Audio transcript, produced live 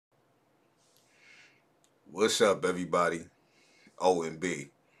What's up, everybody? O and B.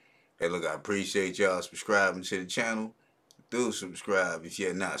 Hey, look, I appreciate y'all subscribing to the channel. Do subscribe if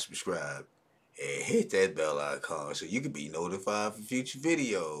you're not subscribed. And hit that bell icon so you can be notified for future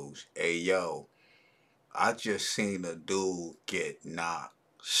videos. Hey, yo, I just seen a dude get knocked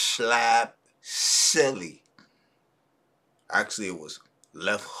slap silly. Actually, it was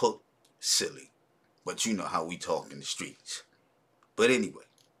left hook silly. But you know how we talk in the streets. But anyway,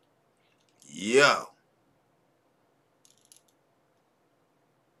 yo.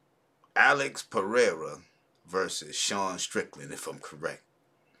 Alex Pereira versus Sean Strickland, if I'm correct.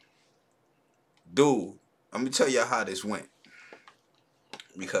 Dude, let me tell you how this went.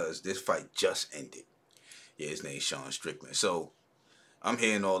 Because this fight just ended. Yeah, his name's Sean Strickland. So, I'm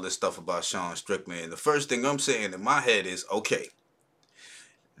hearing all this stuff about Sean Strickland. And the first thing I'm saying in my head is, okay,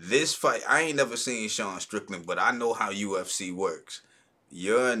 this fight, I ain't never seen Sean Strickland, but I know how UFC works.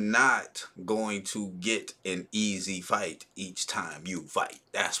 You're not going to get an easy fight each time you fight.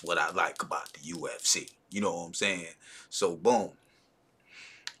 That's what I like about the UFC. You know what I'm saying? So, boom.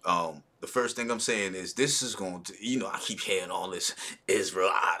 The first thing I'm saying is this is going to, I keep hearing all this Israel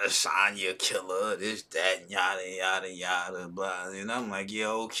Adesanya killer, this, that, yada, yada, yada, blah. And I'm like, yeah,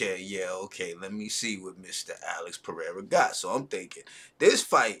 okay. Let me see what Mr. Alex Pereira got. So I'm thinking, this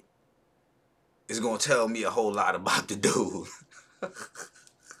fight is going to tell me a whole lot about the dude.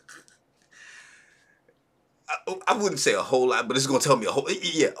 I wouldn't say a whole lot, but it's going to tell me a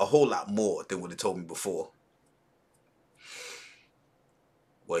whole lot more than what it told me before.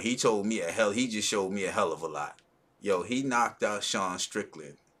 Well, he just showed me a hell of a lot. Yo, he knocked out Sean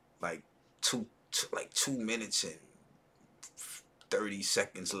Strickland like 2 minutes and 30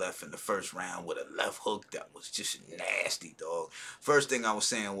 seconds left in the first round with a left hook that was just nasty, dog. First thing I was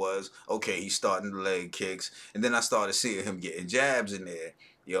saying was, okay, he's starting the leg kicks, and then I started seeing him getting jabs in there.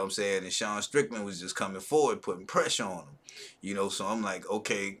 You know what I'm saying? And Sean Strickland was just coming forward, putting pressure on him. So I'm like,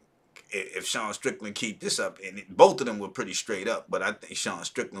 okay, if Sean Strickland keep this up, and both of them were pretty straight up, but I think Sean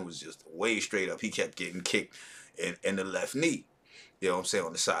Strickland was just way straight up. He kept getting kicked in the left knee. You know what I'm saying,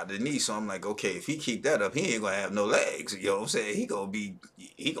 on the side of the knee. So I'm like, okay, if he keep that up, he ain't gonna have no legs. You know what I'm saying? He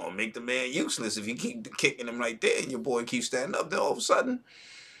gonna make the man useless if he keep kicking him right there, and your boy keeps standing up. Then all of a sudden,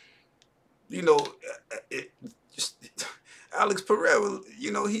 just Alex Pereira,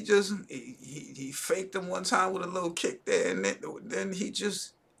 he faked him one time with a little kick there, and then he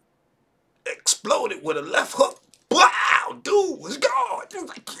just exploded with a left hook. Wow, dude was gone. Dude was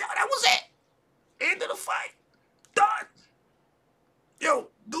like, yo, that was it. End of the fight. Done. Yo,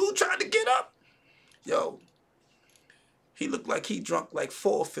 dude tried to get up. Yo, he looked like he drunk like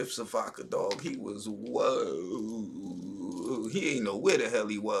 4/5 of vodka, dog. He was, whoa. He ain't know where the hell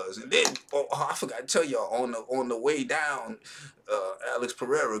he was. And then, I forgot to tell y'all, on the way down, Alex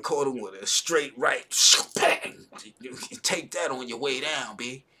Pereira caught him with a straight right. Bang. You take that on your way down,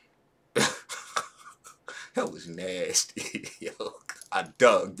 B. That was nasty. Yo, I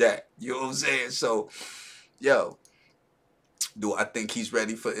dug that. You know what I'm saying? So, yo, do I think he's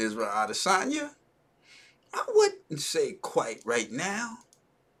ready for Israel Adesanya? I wouldn't say quite right now.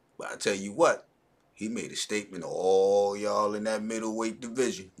 But I tell you what, he made a statement to all y'all in that middleweight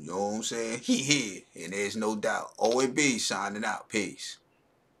division. You know what I'm saying? He here, and there's no doubt. O and B signing out. Peace.